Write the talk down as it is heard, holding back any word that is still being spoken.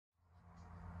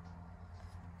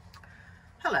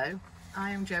Hello,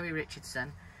 I am Joey Richardson.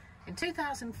 In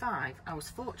 2005, I was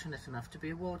fortunate enough to be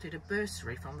awarded a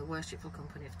bursary from the Worshipful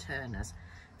Company of Turners.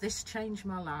 This changed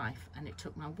my life and it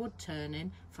took my wood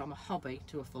turning from a hobby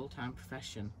to a full-time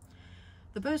profession.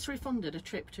 The bursary funded a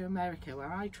trip to America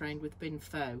where I trained with Bin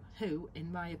Foe, who, in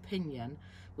my opinion,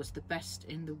 was the best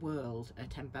in the world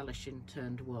at embellishing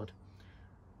turned wood.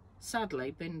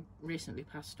 Sadly, Bin recently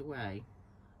passed away,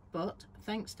 but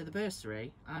thanks to the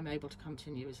bursary, I'm able to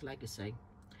continue his legacy.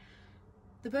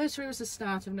 The bursary was the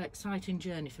start of an exciting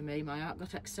journey for me. My art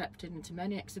got accepted into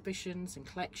many exhibitions and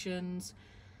collections,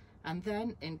 and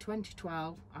then in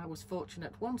 2012 I was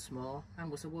fortunate once more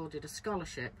and was awarded a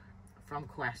scholarship from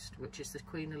Quest, which is the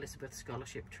Queen Elizabeth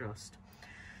Scholarship Trust.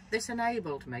 This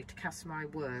enabled me to cast my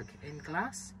work in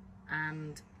glass,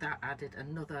 and that added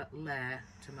another layer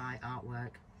to my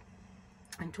artwork.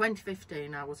 In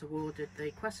 2015 I was awarded the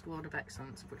Quest Award of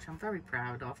Excellence, which I'm very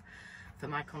proud of for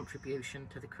my contribution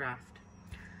to the craft.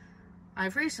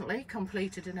 I've recently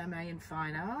completed an MA in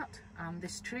Fine Art, and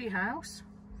this tree house,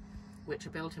 which I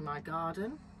built in my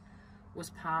garden, was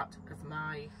part of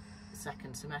my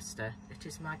second semester. It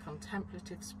is my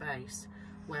contemplative space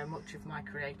where much of my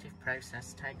creative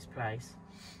process takes place.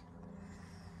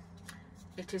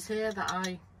 It is here that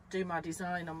I do my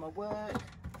design on my work.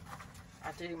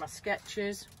 I do my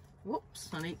sketches, whoops,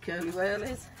 I need curly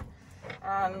whirlies,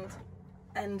 and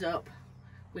end up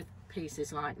with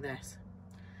pieces like this.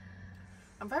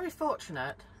 I'm very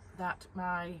fortunate that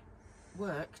my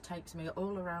work takes me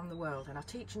all around the world, and I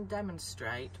teach and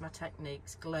demonstrate my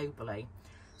techniques globally.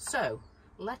 So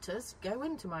let us go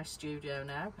into my studio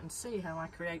now and see how I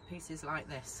create pieces like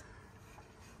this.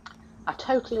 I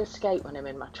totally escape when I'm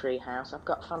in my tree house. I've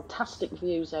got fantastic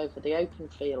views over the open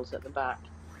fields at the back.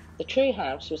 The tree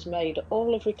house was made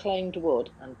all of reclaimed wood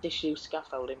and disused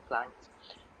scaffolding planks.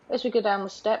 As we go down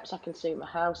the steps I can see my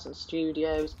house and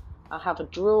studios. I have a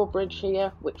drawbridge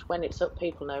here, which when it's up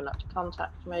people know not to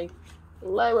contact me.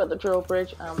 Lower the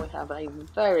drawbridge and we have a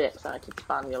very excited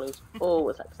spaniel who's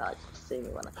always excited to see me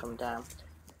when I come down.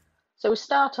 So we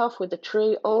start off with the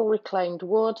tree, all reclaimed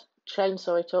wood,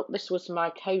 chainsaw it up. This was my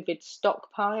COVID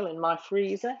stockpile in my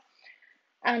freezer.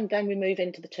 And then we move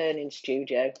into the turning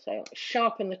studio. So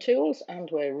sharpen the tools and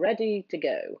we're ready to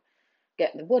go.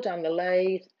 Get the wood on the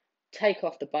lathe, take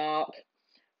off the bark.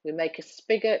 We make a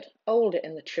spigot, hold it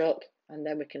in the chuck, and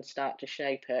then we can start to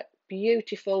shape it.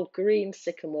 Beautiful green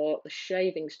sycamore, the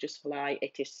shavings just fly.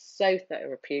 It is so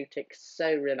therapeutic,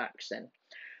 so relaxing.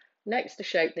 Next to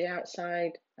shape the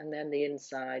outside and then the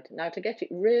inside. Now to get it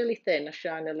really thin, I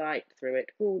shine a light through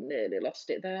it. Oh, nearly lost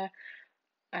it there.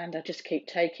 And I just keep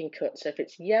taking cuts. So if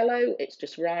it's yellow, it's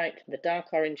just right. The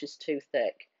dark orange is too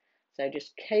thick. So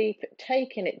just keep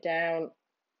taking it down.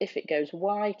 If it goes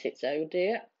white, it's oh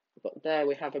dear. But there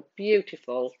we have a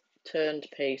beautiful turned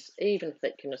piece, even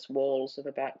thickness walls of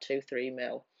about 2-3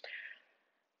 mil.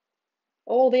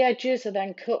 All the edges are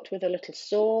then cut with a little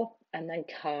saw and then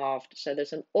carved. So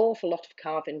there's an awful lot of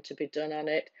carving to be done on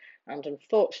it. And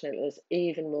unfortunately, there's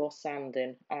even more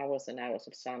sanding, hours and hours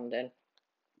of sanding.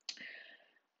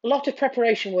 A lot of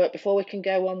preparation work before we can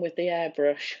go on with the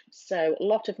airbrush. So a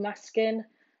lot of masking,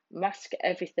 mask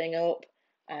everything up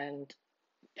and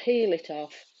peel it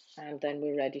off, and then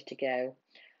we're ready to go.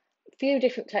 A few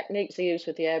different techniques I use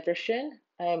with the airbrushing.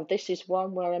 This is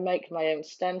one where I make my own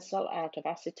stencil out of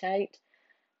acetate,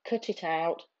 cut it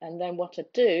out, and then what I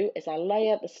do is I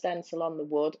layer the stencil on the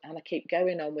wood and I keep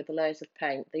going on with the layers of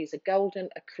paint. These are golden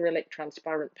acrylic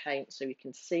transparent paint, so you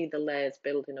can see the layers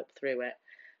building up through it,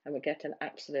 and we get an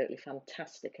absolutely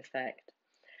fantastic effect.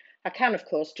 I can of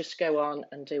course just go on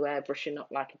and do airbrushing up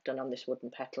like I've done on this wooden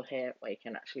petal here, where you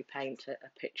can actually paint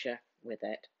a picture with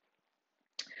it.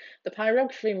 The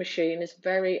pyrography machine is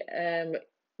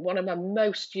one of my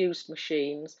most used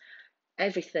machines.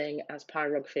 Everything has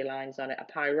pyrography lines on it. A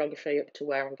pyrography up to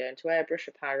where I'm going to airbrush,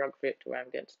 a pyrography up to where I'm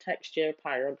going to texture, a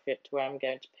pyrography up to where I'm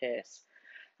going to pierce,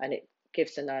 and it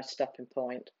gives a nice stopping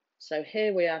point. So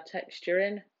here we are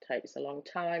texturing, takes a long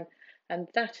time, and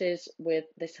that is with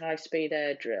this high-speed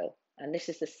air drill. And this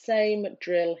is the same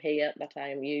drill here that I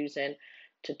am using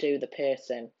to do the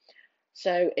piercing.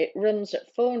 So it runs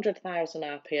at 400,000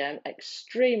 RPM,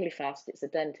 extremely fast. It's a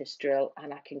dentist drill,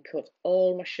 and I can cut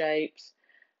all my shapes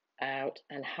out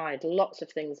and hide lots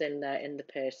of things in there in the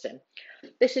piercing.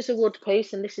 This is a wood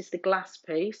piece and this is the glass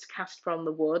piece cast from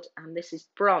the wood, and this is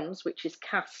bronze, which is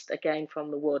cast again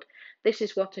from the wood. This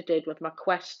is what I did with my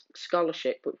Quest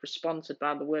scholarship, which was sponsored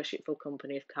by the Worshipful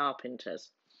Company of Carpenters.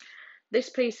 This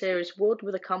piece here is wood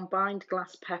with a combined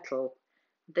glass petal.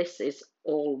 This is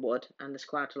all wood and there's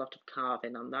quite a lot of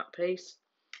carving on that piece.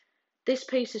 This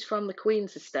piece is from the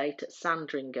Queen's estate at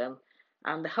Sandringham.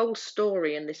 And the whole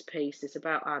story in this piece is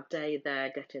about our day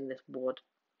there getting this wood.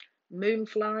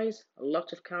 Moonflies, a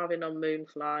lot of carving on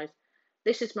moonflies.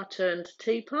 This is my turned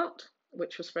teapot,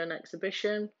 which was for an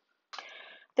exhibition.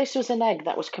 This was an egg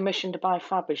that was commissioned by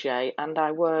Fabergé, and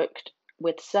I worked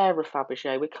with Sarah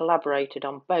Fabergé. We collaborated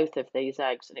on both of these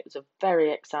eggs, and it was a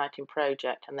very exciting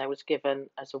project, and they was given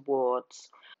as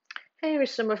awards. Here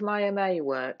is some of my MA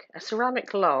work, a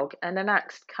ceramic log and an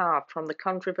axe carved from the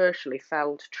controversially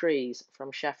felled trees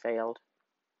from Sheffield.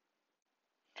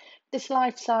 This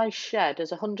life-size shed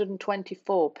has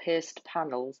 124 pierced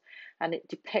panels, and it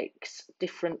depicts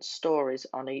different stories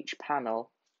on each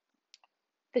panel.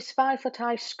 This 5-foot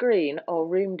high screen or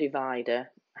room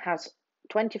divider has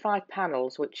 25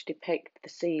 panels which depict the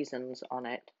seasons on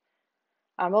it.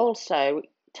 I'm also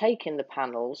taking the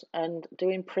panels and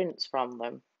doing prints from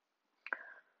them.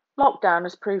 Lockdown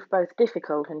has proved both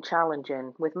difficult and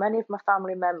challenging, with many of my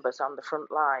family members on the front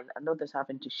line and others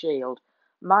having to shield.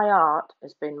 My art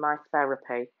has been my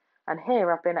therapy, and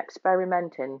here I've been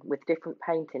experimenting with different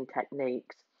painting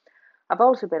techniques. I've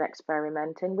also been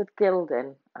experimenting with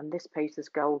gilding, and this piece has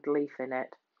gold leaf in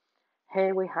it.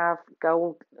 Here we have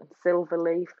gold and silver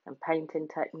leaf and painting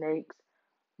techniques,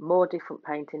 more different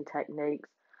painting techniques,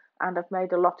 and I've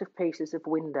made a lot of pieces of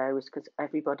windows because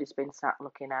everybody's been sat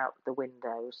looking out the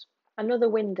windows. Another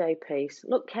window piece.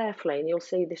 Look carefully and you'll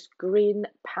see this green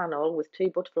panel with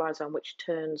 2 butterflies on which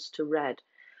turns to red.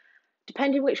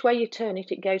 Depending which way you turn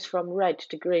it, it goes from red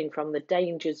to green, from the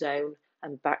danger zone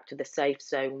and back to the safe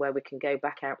zone where we can go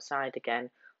back outside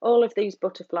again. All of these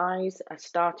butterflies are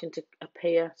starting to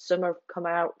appear. Some have come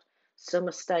out, some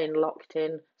are staying locked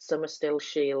in, some are still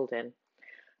shielding.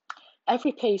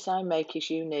 Every piece I make is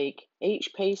unique.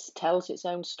 Each piece tells its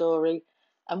own story,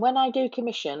 and when I do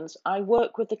commissions, I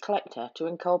work with the collector to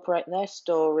incorporate their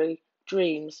story,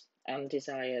 dreams, and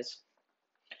desires.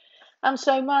 And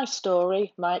so my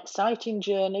story, my exciting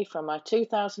journey from my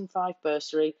 2005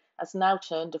 bursary, has now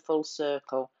turned a full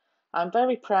circle. I'm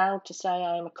very proud to say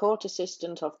I am a court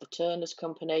assistant of the Turners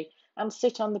Company and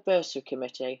sit on the bursary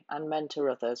committee and mentor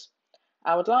others.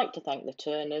 I would like to thank the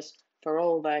Turners for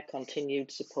all their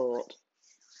continued support.